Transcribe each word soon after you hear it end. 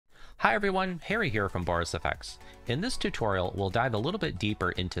Hi everyone, Harry here from Boris Effects. In this tutorial, we'll dive a little bit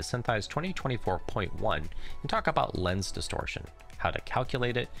deeper into SynthEyes 2024.1 and talk about lens distortion, how to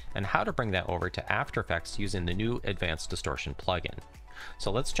calculate it, and how to bring that over to After Effects using the new Advanced Distortion plugin.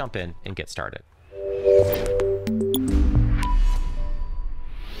 So let's jump in and get started.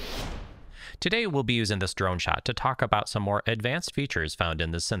 Today we'll be using this drone shot to talk about some more advanced features found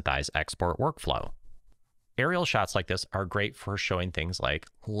in the SynthEyes export workflow. Aerial shots like this are great for showing things like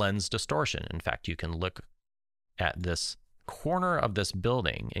lens distortion. In fact, you can look at this corner of this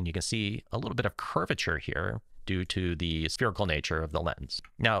building and you can see a little bit of curvature here due to the spherical nature of the lens.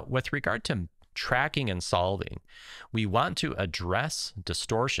 Now, with regard to tracking and solving, we want to address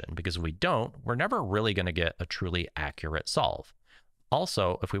distortion because if we don't, we're never really going to get a truly accurate solve.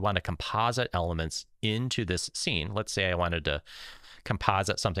 Also, if we want to composite elements into this scene, let's say I wanted to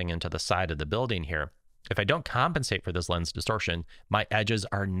composite something into the side of the building here, if I don't compensate for this lens distortion, my edges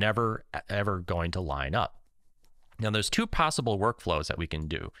are never, ever going to line up. Now, there's two possible workflows that we can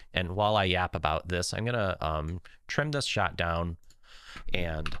do. And while I yap about this, I'm going to trim this shot down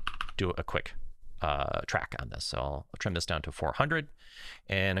and do a quick track on this. So I'll trim this down to 400,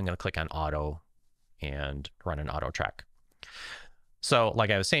 and I'm going to click on Auto and run an auto track. So like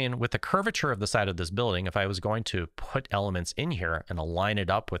I was saying, with the curvature of the side of this building, if I was going to put elements in here and align it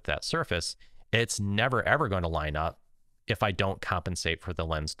up with that surface, it's never ever going to line up if I don't compensate for the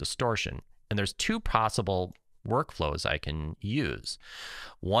lens distortion. And there's two possible workflows I can use.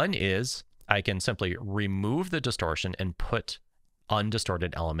 One is I can simply remove the distortion and put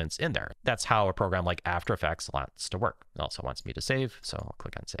undistorted elements in there. That's how a program like After Effects wants to work. It also wants me to save, so I'll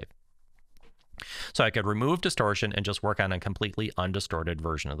click on save. So I could remove distortion and just work on a completely undistorted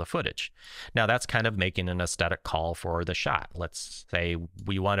version of the footage. Now that's kind of making an aesthetic call for the shot. Let's say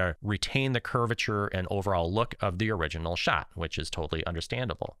we want to retain the curvature and overall look of the original shot, which is totally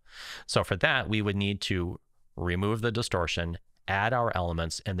understandable. So for that, we would need to remove the distortion, add our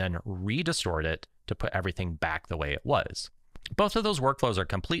elements, and then redistort it to put everything back the way it was. Both of those workflows are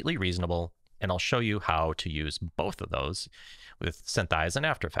completely reasonable, and I'll show you how to use both of those with SynthEyes and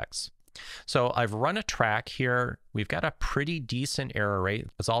After Effects. So I've run a track here. We've got a pretty decent error rate.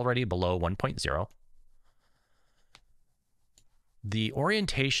 It's already below 1.0. The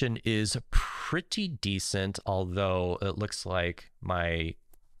orientation is pretty decent, although it looks like my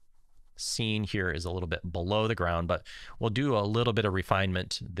scene here is a little bit below the ground, but we'll do a little bit of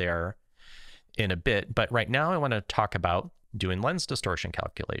refinement there in a bit. But right now I want to talk about doing lens distortion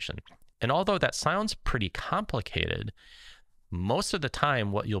calculation. And although that sounds pretty complicated, most of the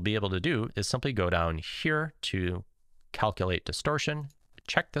time, what you'll be able to do is simply go down here to calculate distortion,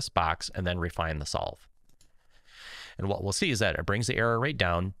 check this box, and then refine the solve. And what we'll see is that it brings the error rate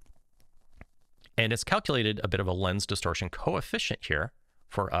down, and it's calculated a bit of a lens distortion coefficient here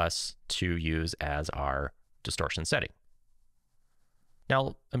for us to use as our distortion setting.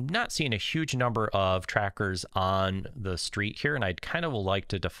 Now, I'm not seeing a huge number of trackers on the street here, and I'd kind of like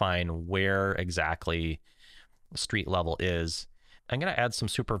to define where exactly street level is. I'm going to add some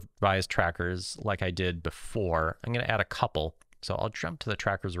supervised trackers like I did before. I'm going to add a couple. So I'll jump to the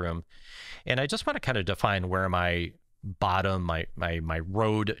trackers room, and I just want to kind of define where my bottom, my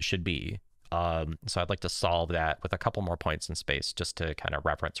road should be. So I'd like to solve that with a couple more points in space just to kind of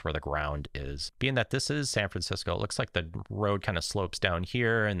reference where the ground is. Being that this is San Francisco, it looks like the road kind of slopes down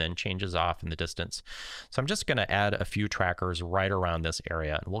here and then changes off in the distance. So I'm just going to add a few trackers right around this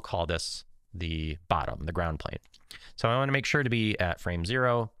area, and we'll call this the bottom, the ground plane. So I want to make sure to be at frame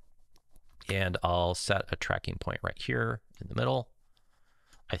 0, and I'll set a tracking point right here in the middle.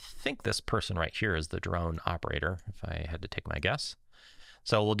 I think this person right here is the drone operator, if I had to take my guess.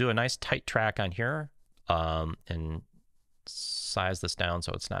 So we'll do a nice tight track on here and size this down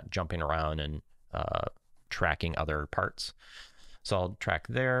so it's not jumping around and tracking other parts. So I'll track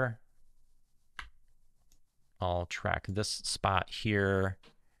there. I'll track this spot here,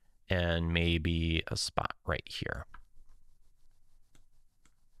 and maybe a spot right here.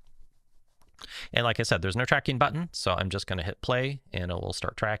 And like I said, there's no tracking button, so I'm just going to hit play and it will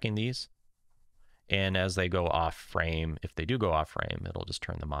start tracking these. And as they go off frame, if they do go off frame, it'll just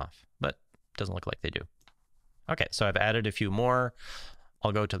turn them off, but it doesn't look like they do. Okay, so I've added a few more.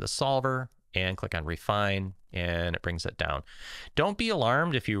 I'll go to the solver and click on refine, and it brings it down. Don't be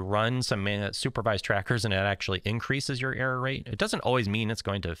alarmed if you run some supervised trackers and it actually increases your error rate. It doesn't always mean it's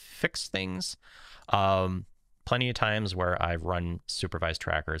going to fix things. Plenty of times where I've run supervised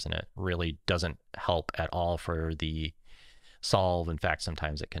trackers and it really doesn't help at all for the solve. In fact,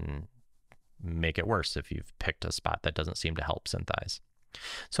 sometimes it can make it worse if you've picked a spot that doesn't seem to help SynthEyes.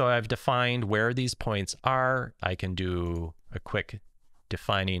 So I've defined where these points are. I can do a quick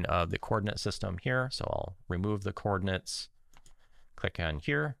defining of the coordinate system here. So I'll remove the coordinates, click on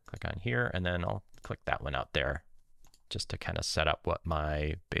here, and then I'll click that one out there just to kind of set up what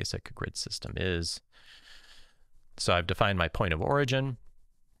my basic grid system is. So I've defined my point of origin.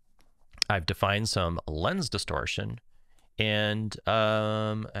 I've defined some lens distortion, and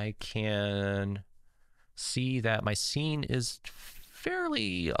I can see that my scene is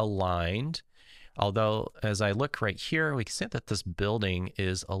fairly aligned. Although, as I look right here, we can see that this building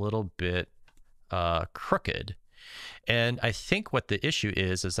is a little bit crooked. And I think what the issue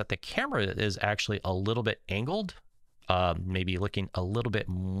is that the camera is actually a little bit angled, maybe looking a little bit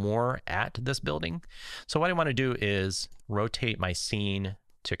more at this building. So what I want to do is rotate my scene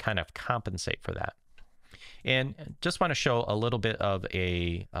to kind of compensate for that. And just want to show a little bit of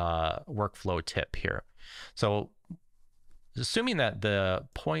a workflow tip here. So assuming that the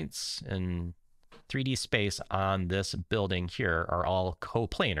points in 3D space on this building here are all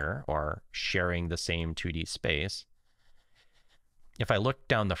coplanar or sharing the same 2D space, if I look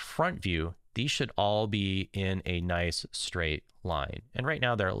down the front view, these should all be in a nice straight line. And right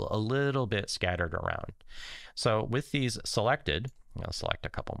now they're a little bit scattered around. So with these selected, I'll select a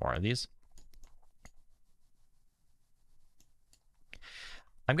couple more of these.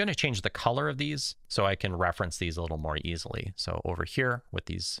 I'm going to change the color of these so I can reference these a little more easily. So over here with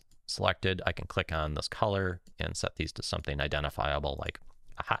these selected, I can click on this color and set these to something identifiable like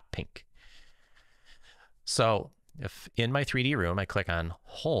a hot pink. So if in my 3D room, I click on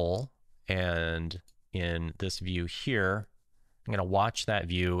whole, and in this view here, I'm going to watch that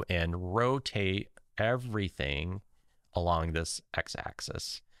view and rotate everything along this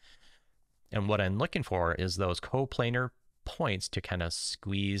x-axis. And what I'm looking for is those coplanar points to kind of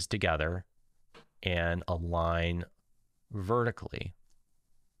squeeze together and align vertically.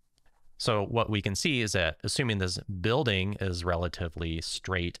 So what we can see is that assuming this building is relatively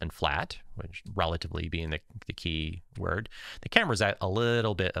straight and flat, which relatively being the key word, the camera's at a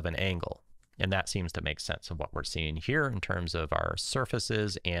little bit of an angle. And that seems to make sense of what we're seeing here in terms of our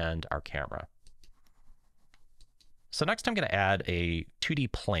surfaces and our camera. So next I'm going to add a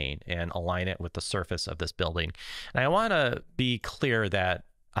 2D plane and align it with the surface of this building. And I want to be clear that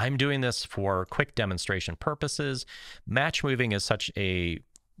I'm doing this for quick demonstration purposes. Match moving is such a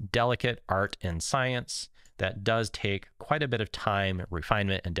delicate art and science that does take quite a bit of time,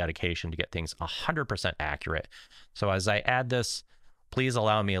 refinement, and dedication to get things 100% accurate. So as I add this, please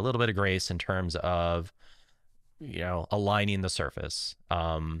allow me a little bit of grace in terms of, aligning the surface.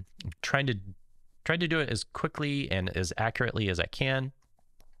 Trying to do it as quickly and as accurately as I can,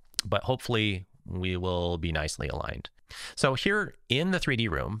 but hopefully we will be nicely aligned. So here in the 3D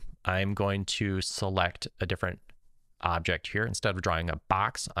room, I'm going to select a different object here. Instead of drawing a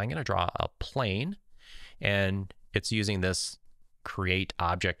box, I'm going to draw a plane, and it's using this create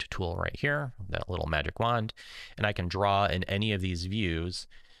object tool right here, that little magic wand, and I can draw in any of these views.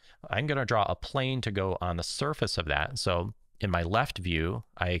 I'm going to draw a plane to go on the surface of that. So in my left view,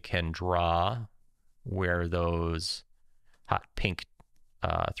 I can draw where those hot pink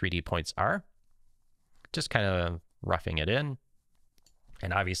 3D points are, just kind of roughing it in.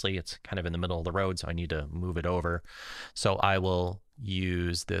 And obviously it's kind of in the middle of the road, so I need to move it over. So I will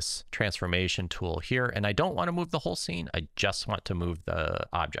use this transformation tool here, and I don't want to move the whole scene. I just want to move the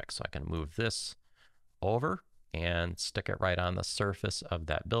object. So I can move this over and stick it right on the surface of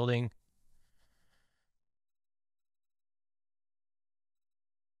that building.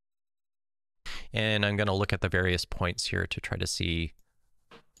 And I'm going to look at the various points here to try to see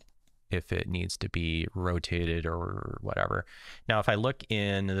if it needs to be rotated or whatever. Now, if I look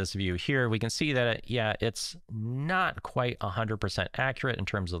in this view here, we can see that, it's not quite 100% accurate in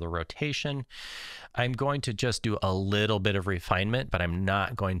terms of the rotation. I'm going to just do a little bit of refinement, but I'm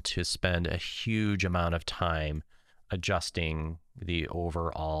not going to spend a huge amount of time adjusting the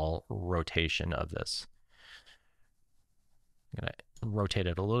overall rotation of this. I'm going to rotate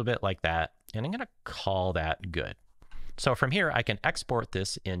it a little bit like that, and I'm going to call that good. So from here, I can export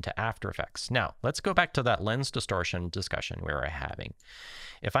this into After Effects. Now, let's go back to that lens distortion discussion we were having.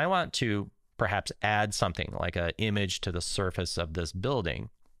 If I want to perhaps add something like an image to the surface of this building,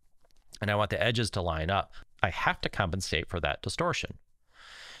 and I want the edges to line up, I have to compensate for that distortion.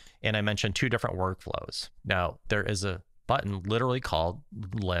 And I mentioned two different workflows. Now, there is a button literally called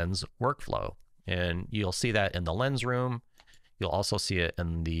Lens Workflow, and you'll see that in the lens room. You'll also see it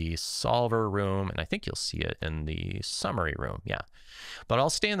in the solver room, and I think you'll see it in the summary room. Yeah, but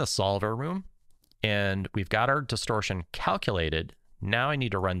I'll stay in the solver room, and we've got our distortion calculated. Now I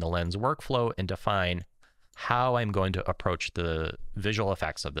need to run the lens workflow and define how I'm going to approach the visual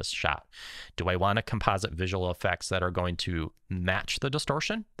effects of this shot. Do I want to composite visual effects that are going to match the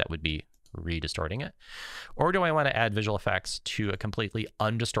distortion? That would be redistorting it. Or do I want to add visual effects to a completely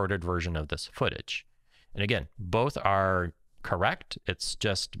undistorted version of this footage? And again, both are correct. It's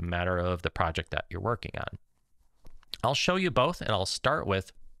just a matter of the project that you're working on. I'll show you both, and I'll start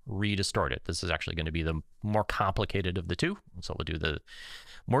with redistorted. This is actually going to be the more complicated of the two. So we'll do the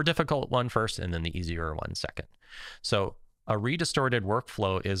more difficult one first and then the easier one second. So a redistorted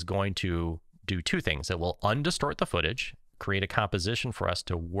workflow is going to do two things. It will undistort the footage, create a composition for us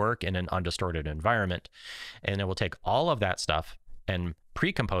to work in an undistorted environment, and it will take all of that stuff and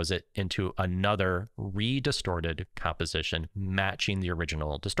pre-compose it into another redistorted composition matching the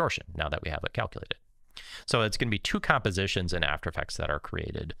original distortion now that we have it calculated. So it's going to be two compositions in After Effects that are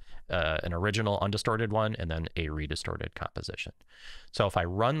created, an original undistorted one and then a redistorted composition. So if I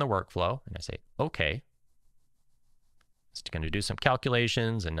run the workflow and I say, okay, it's going to do some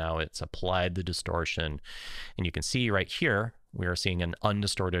calculations, and now it's applied the distortion. And you can see right here, we are seeing an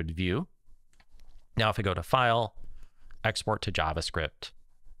undistorted view. Now if I go to File, Export to JavaScript,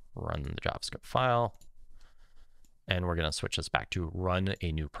 run the JavaScript file, and we're going to switch this back to run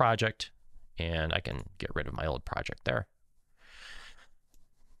a new project. And I can get rid of my old project there.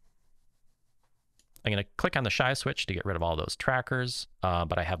 I'm going to click on the shy switch to get rid of all those trackers,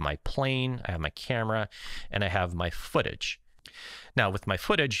 but I have my plane, I have my camera, and I have my footage. Now with my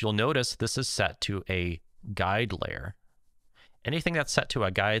footage, you'll notice this is set to a guide layer. Anything that's set to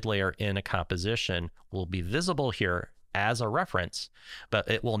a guide layer in a composition will be visible here as a reference, but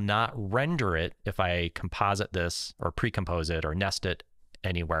it will not render it if I composite this or pre-compose it or nest it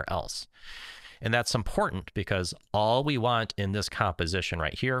anywhere else. And that's important because all we want in this composition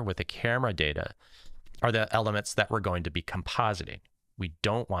right here with the camera data are the elements that we're going to be compositing. We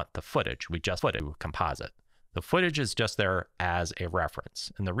don't want the footage, we just want to composite. The footage is just there as a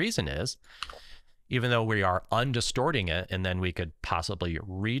reference. And the reason is, even though we are undistorting it and then we could possibly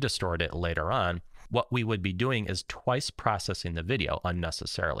redistort it later on, what we would be doing is twice processing the video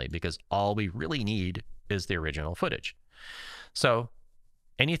unnecessarily because all we really need is the original footage. So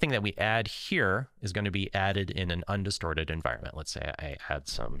anything that we add here is going to be added in an undistorted environment. Let's say I add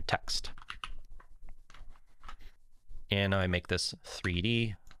some text. And I make this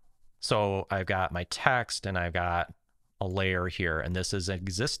 3D. So I've got my text and I've got a layer here, and this is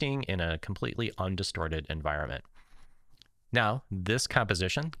existing in a completely undistorted environment. Now, this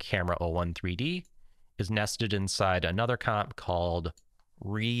composition, Camera 01 3D, is nested inside another comp called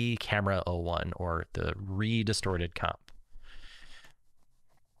Camera 01, or the redistorted comp.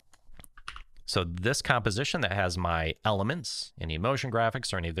 So this composition that has my elements, any motion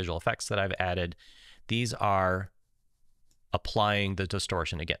graphics or any visual effects that I've added, these are applying the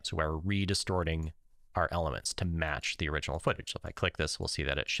distortion again. So we're redistorting our elements to match the original footage. So if I click this, we'll see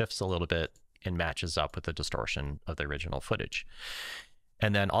that it shifts a little bit and matches up with the distortion of the original footage.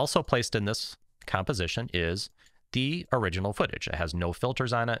 And then also placed in this composition is the original footage. It has no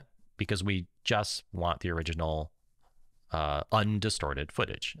filters on it because we just want the original undistorted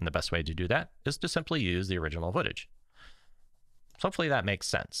footage. And the best way to do that is to simply use the original footage. So hopefully that makes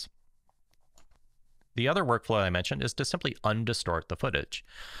sense. The other workflow I mentioned is to simply undistort the footage.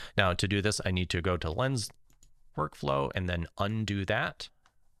 Now to do this, I need to go to Lens Workflow and then undo that.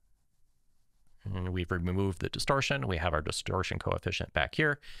 And we've removed the distortion. We have our distortion coefficient back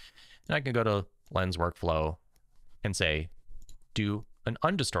here. And I can go to Lens Workflow and say, do an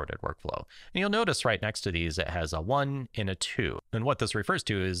undistorted workflow. And you'll notice right next to these, it has a 1 and a 2. And what this refers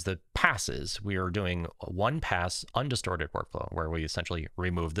to is the passes. We are doing a 1-pass undistorted workflow where we essentially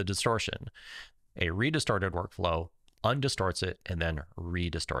remove the distortion. A redistorted workflow undistorts it and then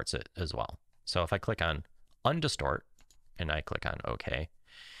redistorts it as well. So if I click on undistort and I click on OK,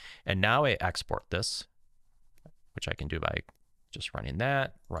 and now I export this, which I can do by just running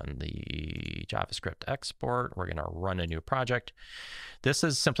that, run the JavaScript export. We're going to run a new project. This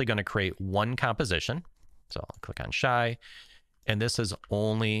is simply going to create one composition. So I'll click on shy, and this is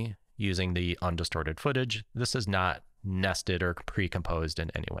only using the undistorted footage. This is not nested or pre-composed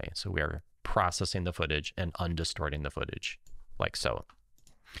in any way. So we are processing the footage and undistorting the footage like so.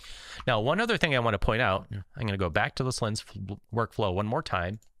 Now, one other thing I want to point out, I'm going to go back to this Lens workflow one more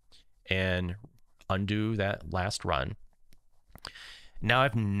time and undo that last run. Now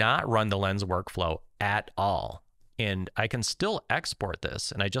I've not run the Lens workflow at all, and I can still export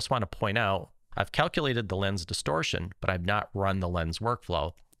this. And I just want to point out, I've calculated the lens distortion, but I've not run the Lens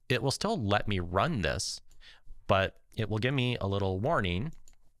workflow. It will still let me run this, but it will give me a little warning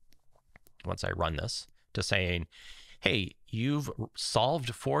once I run this to saying, hey, you've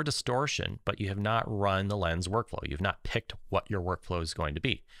solved for distortion, but you have not run the lens workflow. You've not picked what your workflow is going to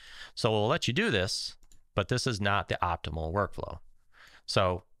be. So we'll let you do this, but this is not the optimal workflow.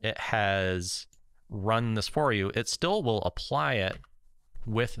 So it has run this for you. It still will apply it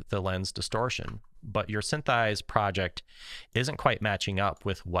with the lens distortion, but your SynthEyes project isn't quite matching up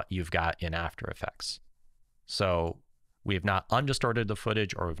with what you've got in After Effects. So we have not undistorted the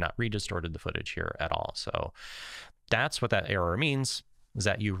footage, or we've not redistorted the footage here at all. So that's what that error means, is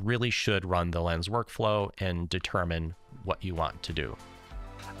that you really should run the lens workflow and determine what you want to do.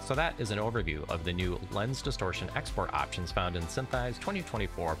 So that is an overview of the new lens distortion export options found in SynthEyes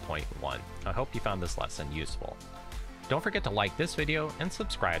 2024.1. I hope you found this lesson useful. Don't forget to like this video and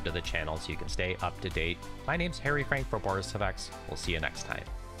subscribe to the channel so you can stay up to date. My name's Harry Frank for Boris Effects. We'll see you next time.